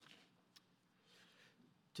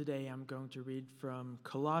Today I'm going to read from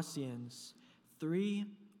Colossians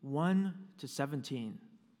 3:1-17.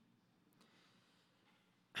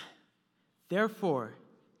 Therefore,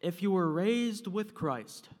 if you were raised with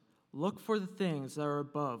Christ, look for the things that are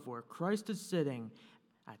above, where Christ is sitting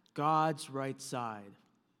at God's right side.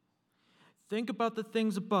 Think about the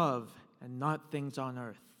things above and not things on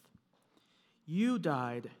earth. You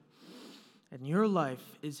died, and your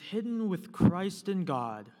life is hidden with Christ in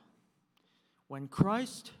God. When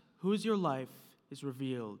Christ, who is your life, is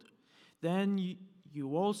revealed, then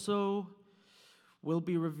you also will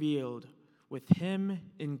be revealed with him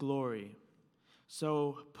in glory.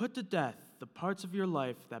 So put to death the parts of your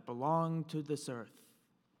life that belong to this earth,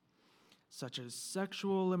 such as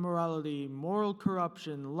sexual immorality, moral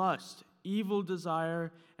corruption, lust, evil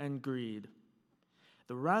desire, and greed.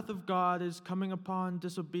 The wrath of God is coming upon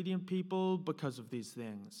disobedient people because of these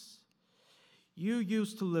things. You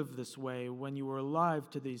used to live this way when you were alive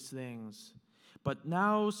to these things, but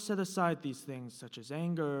now set aside these things such as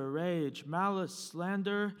anger, rage, malice,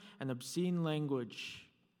 slander, and obscene language.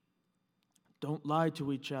 Don't lie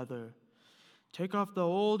to each other. Take off the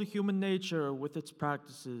old human nature with its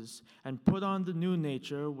practices and put on the new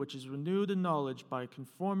nature, which is renewed in knowledge by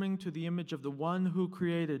conforming to the image of the one who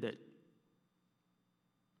created it.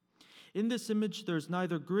 In this image there is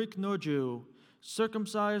neither Greek nor Jew,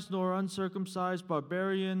 circumcised nor uncircumcised,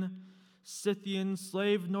 barbarian, Scythian,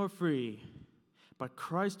 slave nor free, but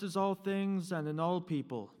Christ is all things and in all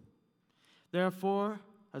people. Therefore,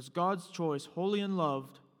 as God's choice, holy and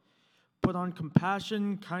loved, put on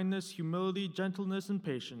compassion, kindness, humility, gentleness, and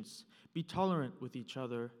patience. Be tolerant with each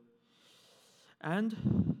other. And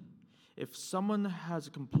if someone has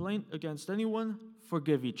a complaint against anyone,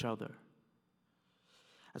 forgive each other.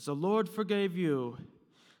 As the Lord forgave you,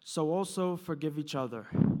 so also forgive each other.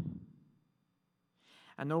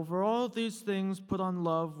 And over all these things put on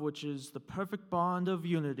love, which is the perfect bond of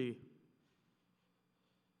unity.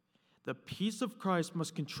 The peace of Christ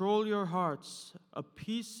must control your hearts, a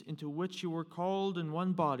peace into which you were called in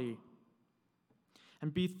one body.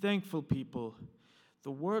 And be thankful, people. The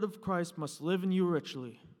word of Christ must live in you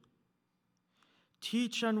richly.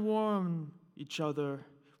 Teach and warn each other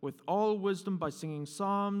with all wisdom by singing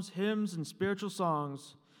psalms, hymns, and spiritual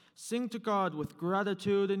songs. Sing to God with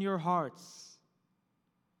gratitude in your hearts.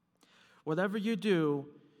 Whatever you do,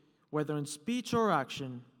 whether in speech or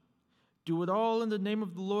action, do it all in the name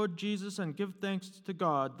of the Lord Jesus and give thanks to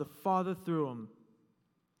God the Father through him.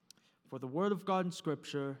 For the word of God in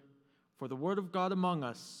Scripture, for the word of God among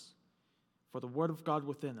us, for the word of God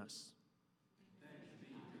within us. Thanks be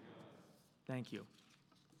to God. Thank you.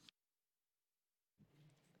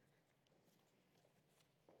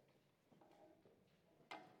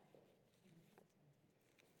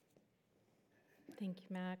 Thank you,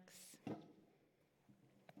 Max.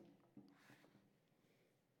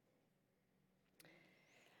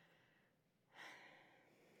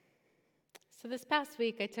 So this past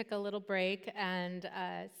week, I took a little break and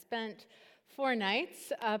spent 4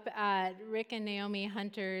 nights up at Rick and Naomi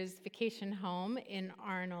Hunter's vacation home in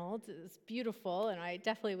Arnold. It was beautiful, and I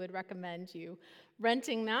definitely would recommend you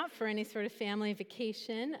renting that for any sort of family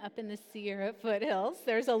vacation up in the Sierra foothills.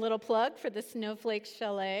 There's a little plug for the Snowflake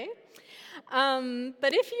Chalet.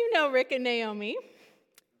 But if you know Rick and Naomi,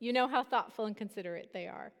 you know how thoughtful and considerate they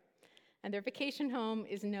are. And their vacation home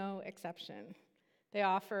is no exception. They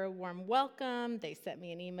offer a warm welcome. They sent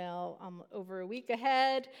me an email over a week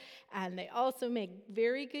ahead, and they also make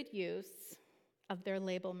very good use of their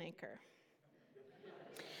label maker.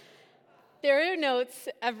 There are notes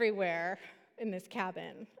everywhere in this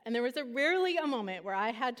cabin, and there was rarely a moment where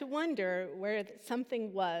I had to wonder where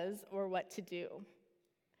something was or what to do.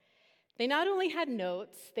 They not only had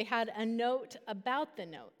notes, they had a note about the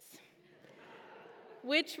notes,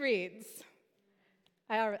 which reads,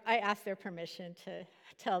 I asked their permission to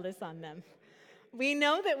tell this on them. We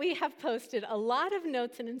know that we have posted a lot of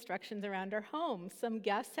notes and instructions around our home. Some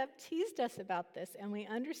guests have teased us about this, and we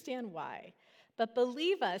understand why. But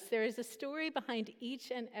believe us, there is a story behind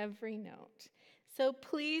each and every note. So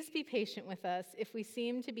please be patient with us if we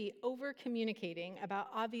seem to be over-communicating about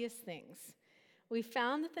obvious things. We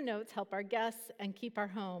found that the notes help our guests and keep our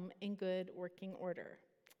home in good working order.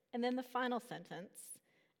 And then the final sentence,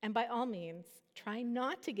 and by all means, try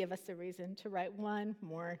not to give us a reason to write one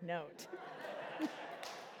more note.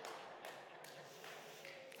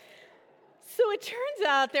 So it turns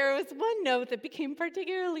out there was one note that became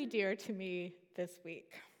particularly dear to me this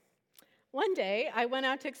week. One day, I went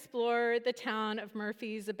out to explore the town of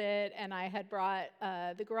Murphys a bit, and I had brought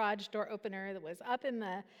the garage door opener that was up in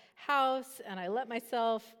the house, and I let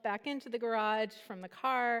myself back into the garage from the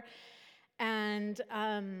car. And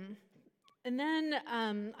then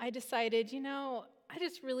I decided, I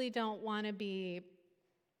just really don't want to be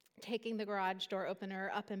taking the garage door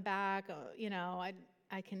opener up and back.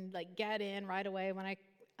 I can get in right away when I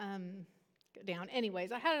go down.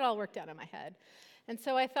 Anyways, I had it all worked out in my head. And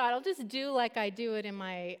so I thought I'll just do like I do it in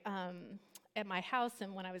my at my house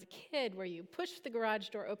and when I was a kid, where you push the garage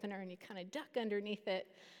door opener and you kind of duck underneath it.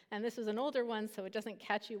 And this was an older one, so it doesn't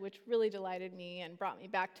catch you, which really delighted me and brought me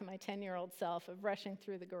back to my 10-year-old self of rushing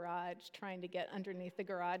through the garage, trying to get underneath the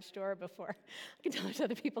garage door before I can tell there's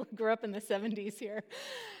other people who grew up in the 70s here.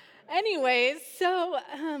 Anyways, so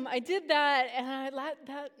I did that, and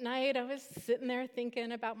that night I was sitting there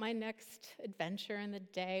thinking about my next adventure in the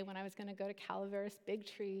day when I was going to go to Calaveras Big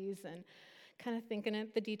Trees, and kind of thinking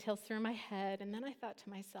the details through my head. And then I thought to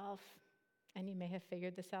myself, and you may have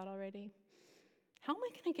figured this out already, how am I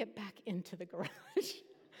going to get back into the garage?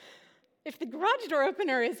 If the garage door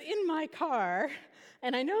opener is in my car,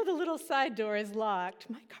 and I know the little side door is locked,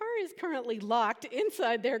 my car is currently locked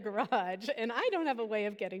inside their garage, and I don't have a way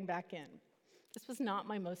of getting back in. This was not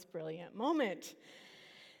my most brilliant moment.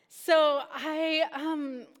 So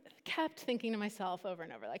I kept thinking to myself over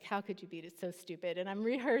and over, how could you be so stupid? And I'm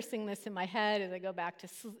rehearsing this in my head as I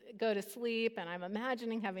go to sleep, and I'm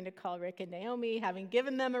imagining having to call Rick and Naomi, having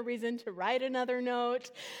given them a reason to write another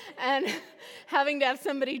note, and having to have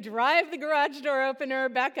somebody drive the garage door opener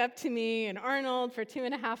back up to me in Arnold for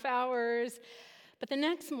 2.5 hours. But the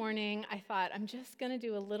next morning, I thought, I'm just going to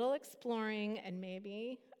do a little exploring, and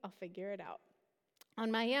maybe I'll figure it out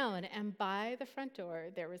on my own. And by the front door,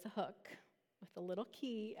 there was a hook with a little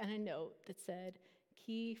key and a note that said,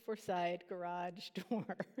 "Key for side garage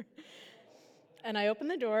door." And I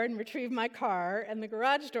opened the door and retrieved my car and the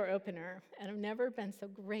garage door opener, and I've never been so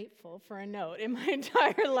grateful for a note in my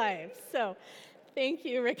entire life. So thank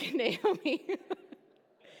you, Rick and Naomi.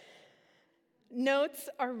 Notes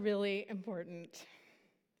are really important.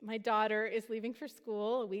 My daughter is leaving for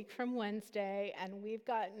school a week from Wednesday, and we've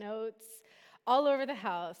got notes all over the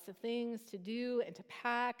house of things to do and to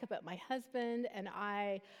pack, but my husband and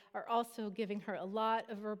I are also giving her a lot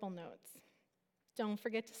of verbal notes. Don't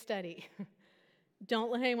forget to study.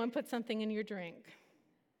 Don't let anyone put something in your drink.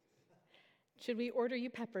 Should we order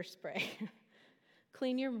you pepper spray?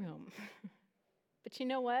 Clean your room. But you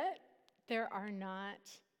know what? There are not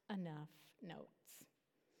enough notes.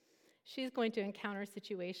 She's going to encounter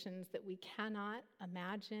situations that we cannot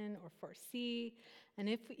imagine or foresee.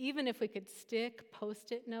 And even if we could stick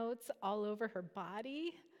Post-it notes all over her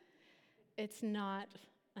body, it's not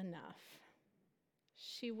enough.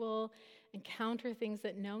 She will encounter things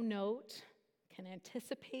that no note can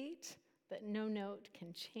anticipate, that no note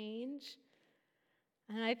can change.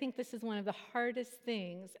 And I think this is one of the hardest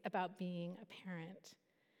things about being a parent.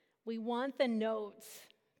 We want the notes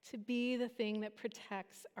to be the thing that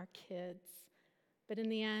protects our kids, but in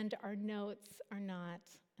the end, our notes are not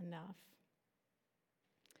enough.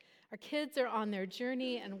 Our kids are on their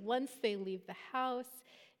journey, and once they leave the house,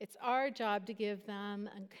 it's our job to give them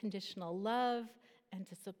unconditional love and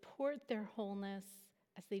to support their wholeness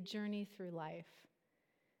as they journey through life.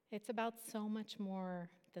 It's about so much more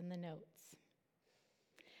than the notes.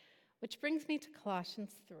 Which brings me to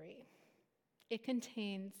Colossians 3. It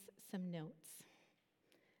contains some notes.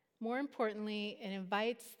 More importantly, it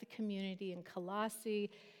invites the community in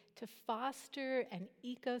Colossae to foster an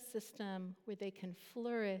ecosystem where they can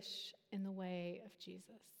flourish in the way of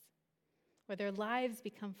Jesus, where their lives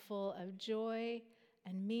become full of joy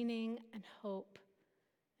and meaning and hope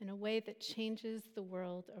in a way that changes the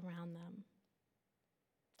world around them.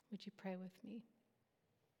 Would you pray with me?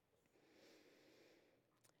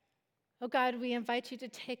 Oh God, we invite you to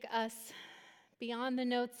take us beyond the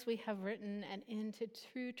notes we have written and into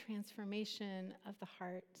true transformation of the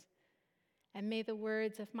heart. And may the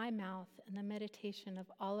words of my mouth and the meditation of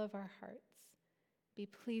all of our hearts be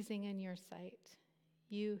pleasing in your sight,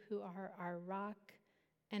 you who are our rock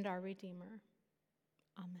and our Redeemer.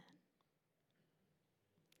 Amen.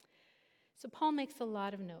 So Paul makes a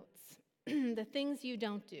lot of notes. The things you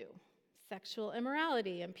don't do: sexual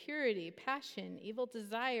immorality, impurity, passion, evil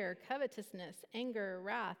desire, covetousness, anger,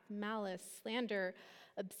 wrath, malice, slander,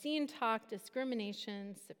 obscene talk,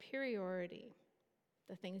 discrimination, superiority.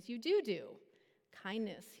 The things you do: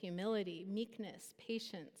 kindness, humility, meekness,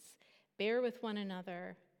 patience, bear with one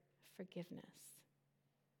another, forgiveness.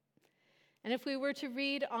 And if we were to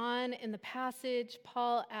read on in the passage,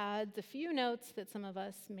 Paul adds a few notes that some of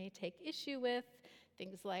us may take issue with.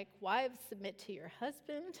 Things like, wives, submit to your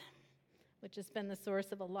husband, which has been the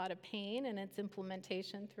source of a lot of pain in its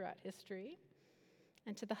implementation throughout history.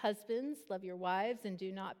 And to the husbands, love your wives and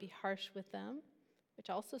do not be harsh with them, which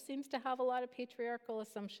also seems to have a lot of patriarchal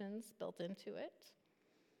assumptions built into it,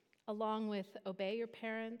 along with obey your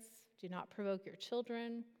parents, do not provoke your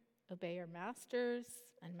children, obey your masters,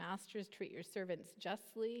 and masters treat your servants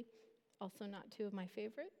justly, also not two of my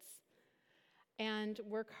favorites, and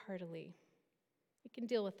work heartily. We can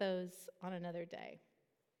deal with those on another day.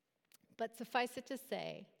 But suffice it to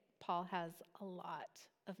say, Paul has a lot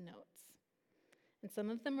of notes. And some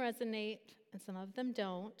of them resonate, and some of them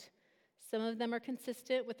don't. Some of them are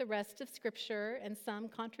consistent with the rest of Scripture, and some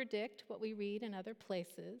contradict what we read in other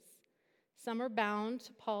places. Some are bound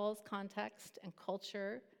to Paul's context and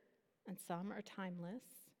culture, and some are timeless.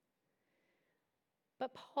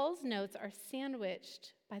 But Paul's notes are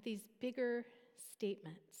sandwiched by these bigger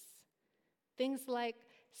statements. Things like,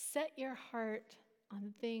 set your heart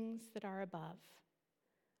on things that are above.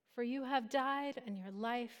 For you have died, and your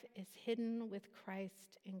life is hidden with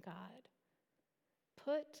Christ in God.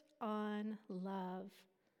 Put on love.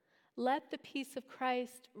 Let the peace of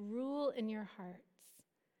Christ rule in your hearts.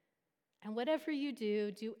 And whatever you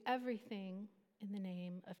do, do everything in the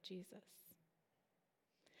name of Jesus.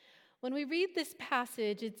 When we read this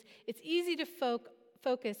passage, it's easy to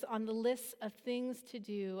focus on the lists of things to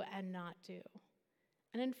do and not do.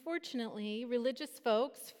 And unfortunately, religious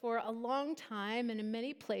folks for a long time and in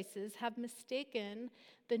many places have mistaken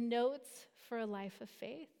the notes for a life of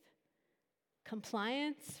faith,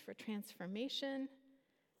 compliance for transformation,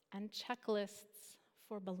 and checklists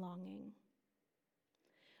for belonging.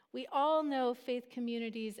 We all know faith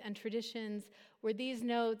communities and traditions where these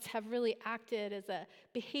notes have really acted as a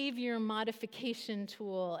behavior modification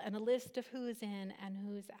tool and a list of who's in and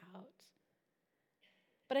who's out.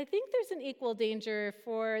 But I think there's an equal danger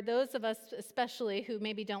for those of us, especially who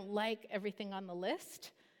maybe don't like everything on the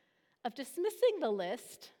list, of dismissing the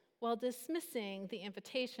list while dismissing the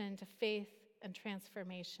invitation to faith and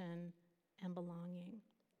transformation and belonging.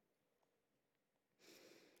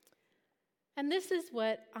 And this is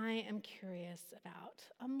what I am curious about.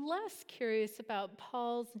 I'm less curious about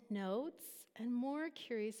Paul's notes and more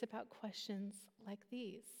curious about questions like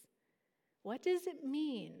these. What does it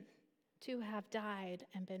mean to have died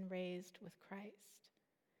and been raised with Christ?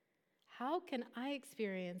 How can I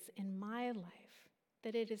experience in my life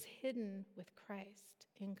that it is hidden with Christ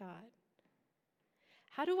in God?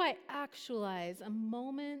 How do I actualize a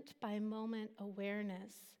moment-by-moment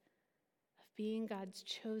awareness of being God's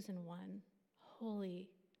chosen one, holy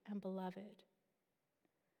and beloved?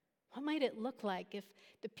 What might it look like if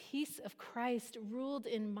the peace of Christ ruled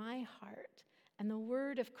in my heart and the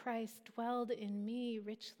word of Christ dwelled in me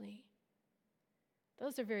richly?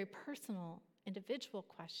 Those are very personal, individual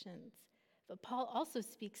questions. But Paul also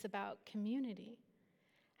speaks about community.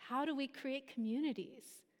 How do we create communities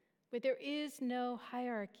where there is no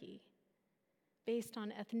hierarchy based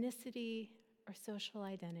on ethnicity or social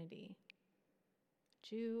identity?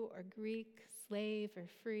 Jew or Greek, slave or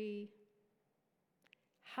free?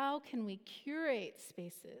 How can we curate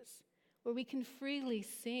spaces where we can freely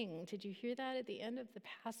sing? Did you hear that at the end of the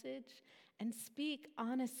passage? And speak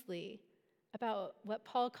honestly about what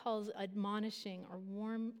Paul calls admonishing or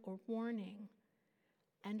warning,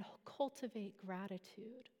 and cultivate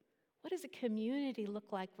gratitude. What does a community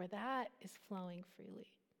look like where that is flowing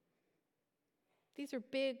freely? These are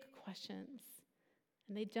big questions,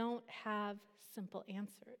 and they don't have simple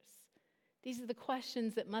answers. These are the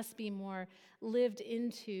questions that must be more lived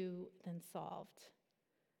into than solved.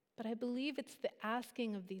 But I believe it's the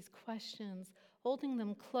asking of these questions, holding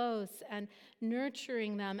them close and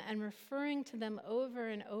nurturing them and referring to them over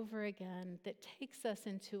and over again that takes us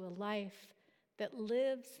into a life that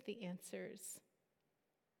lives the answers.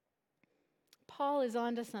 Paul is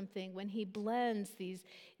onto something when he blends these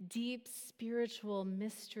deep spiritual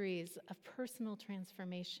mysteries of personal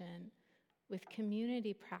transformation with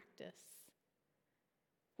community practice.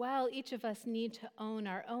 While each of us need to own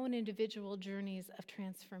our own individual journeys of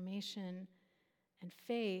transformation and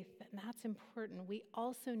faith, and that's important, we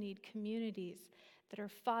also need communities that are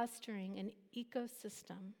fostering an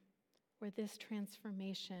ecosystem where this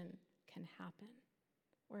transformation can happen,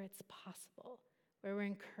 where it's possible, where we're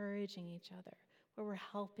encouraging each other, where we're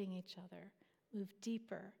helping each other move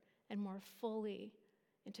deeper and more fully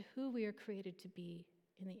into who we are created to be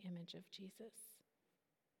in the image of Jesus.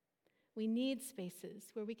 We need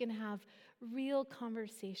spaces where we can have real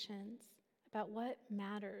conversations about what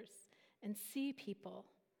matters and see people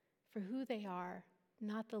for who they are,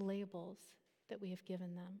 not the labels that we have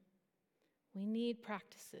given them. We need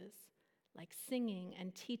practices like singing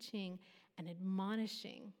and teaching and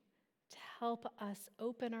admonishing to help us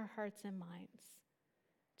open our hearts and minds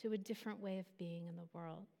to a different way of being in the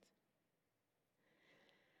world.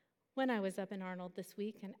 When I was up in Arnold this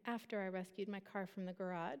week and after I rescued my car from the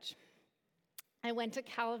garage, I went to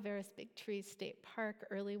Calaveras Big Trees State Park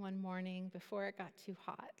early one morning before it got too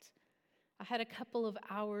hot. I had a couple of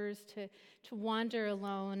hours to wander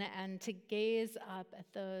alone and to gaze up at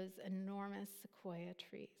those enormous sequoia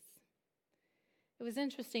trees. It was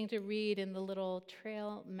interesting to read in the little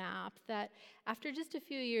trail map that after just a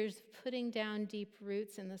few years of putting down deep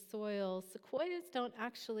roots in the soil, sequoias don't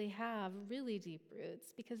actually have really deep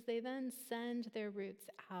roots because they then send their roots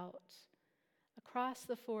out across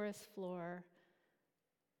the forest floor.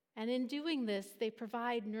 And in doing this, they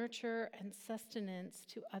provide nurture and sustenance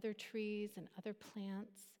to other trees and other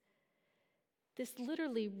plants. This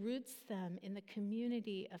literally roots them in the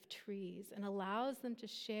community of trees and allows them to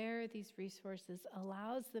share these resources,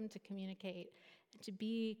 allows them to communicate and to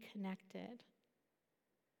be connected.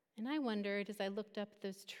 And I wondered, as I looked up at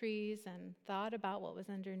those trees and thought about what was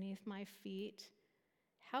underneath my feet,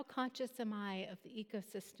 how conscious am I of the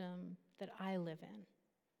ecosystem that I live in?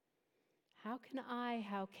 How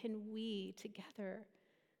can we together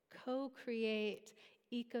co-create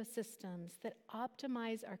ecosystems that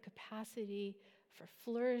optimize our capacity for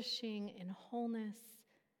flourishing in wholeness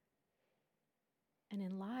and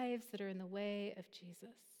in lives that are in the way of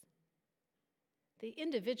Jesus? The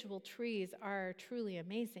individual trees are truly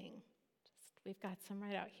amazing. We've got some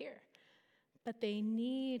right out here. But they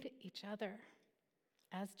need each other,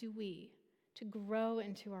 as do we, to grow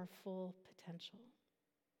into our full potential.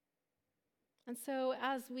 And so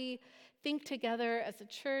as we think together as a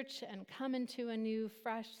church and come into a new,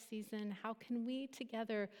 fresh season, how can we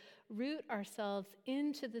together root ourselves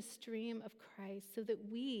into the stream of Christ so that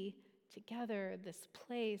we together, this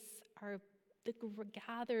place, the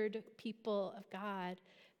gathered people of God,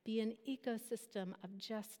 be an ecosystem of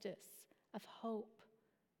justice, of hope,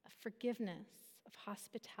 of forgiveness, of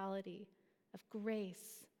hospitality, of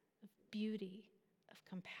grace, of beauty, of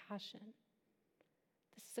compassion?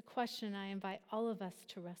 This is a question I invite all of us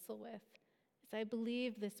to wrestle with, as I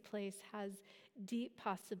believe this place has deep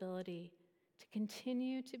possibility to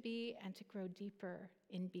continue to be and to grow deeper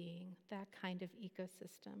in being that kind of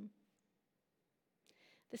ecosystem.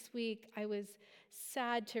 This week, I was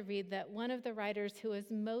sad to read that one of the writers who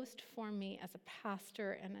has most formed me as a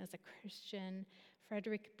pastor and as a Christian,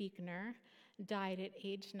 Frederick Buechner, died at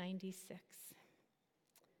age 96.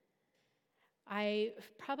 He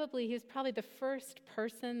was probably the first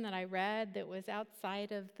person that I read that was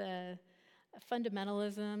outside of the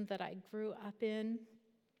fundamentalism that I grew up in.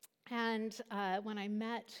 And when I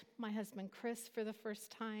met my husband Chris for the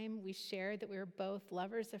first time, we shared that we were both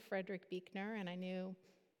lovers of Frederick Buechner, and I knew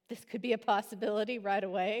this could be a possibility right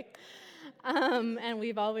away. And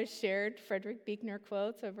we've always shared Frederick Buechner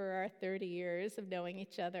quotes over our 30 years of knowing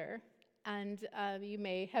each other. And you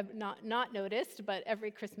may have not noticed, but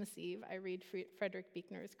every Christmas Eve I read Frederick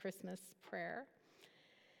Buechner's Christmas prayer.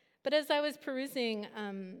 But as I was perusing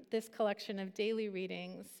this collection of daily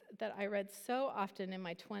readings that I read so often in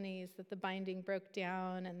my 20s that the binding broke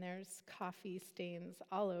down and there's coffee stains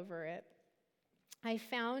all over it, I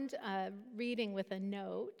found a reading with a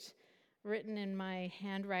note written in my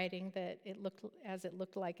handwriting that it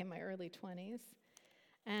looked like in my early 20s.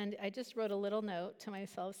 And I just wrote a little note to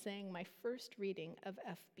myself saying, my first reading of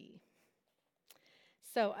FB.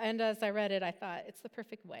 And as I read it, I thought it's the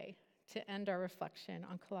perfect way to end our reflection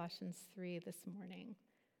on Colossians 3 this morning.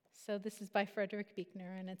 So this is by Frederick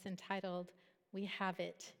Buechner, and it's entitled, We Have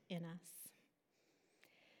It in Us.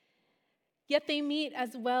 Yet they meet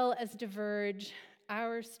as well as diverge,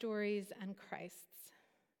 our stories and Christ's.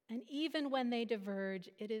 And even when they diverge,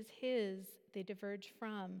 it is his they diverge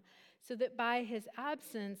from, so that by his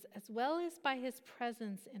absence, as well as by his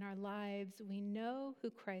presence in our lives, we know who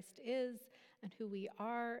Christ is and who we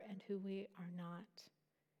are and who we are not.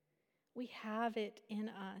 We have it in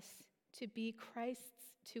us to be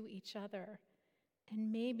Christ's to each other,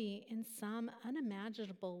 and maybe in some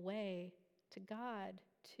unimaginable way to God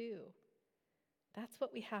too. That's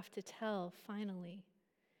what we have to tell finally.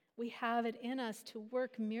 We have it in us to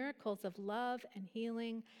work miracles of love and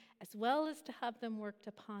healing, as well as to have them worked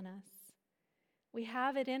upon us. We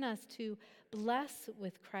have it in us to bless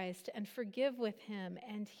with Christ and forgive with him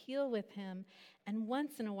and heal with him, and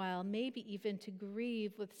once in a while, maybe even to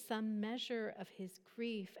grieve with some measure of his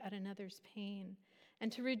grief at another's pain,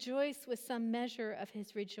 and to rejoice with some measure of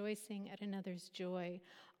his rejoicing at another's joy,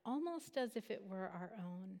 almost as if it were our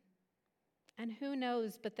own. And who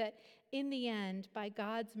knows but that in the end, by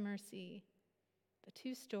God's mercy, the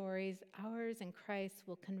two stories, ours and Christ's,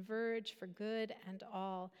 will converge for good and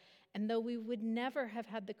all. And though we would never have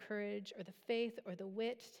had the courage or the faith or the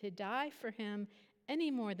wit to die for him any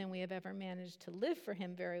more than we have ever managed to live for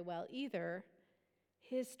him very well either,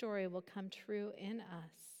 his story will come true in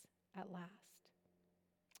us at last.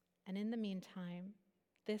 And in the meantime,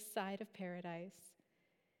 this side of paradise,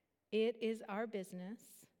 it is our business,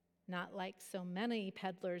 not like so many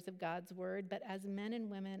peddlers of God's word, but as men and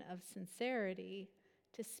women of sincerity,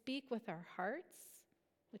 to speak with our hearts,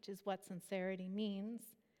 which is what sincerity means,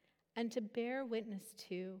 and to bear witness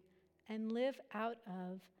to and live out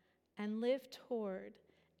of and live toward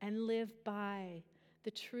and live by the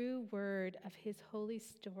true word of his holy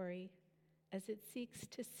story as it seeks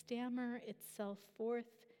to stammer itself forth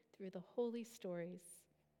through the holy stories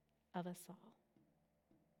of us all.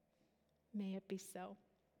 May it be so.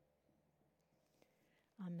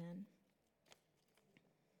 Amen.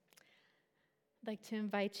 I'd like to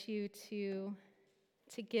invite you to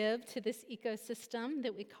give to this ecosystem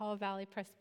that we call Valley Presbyterian.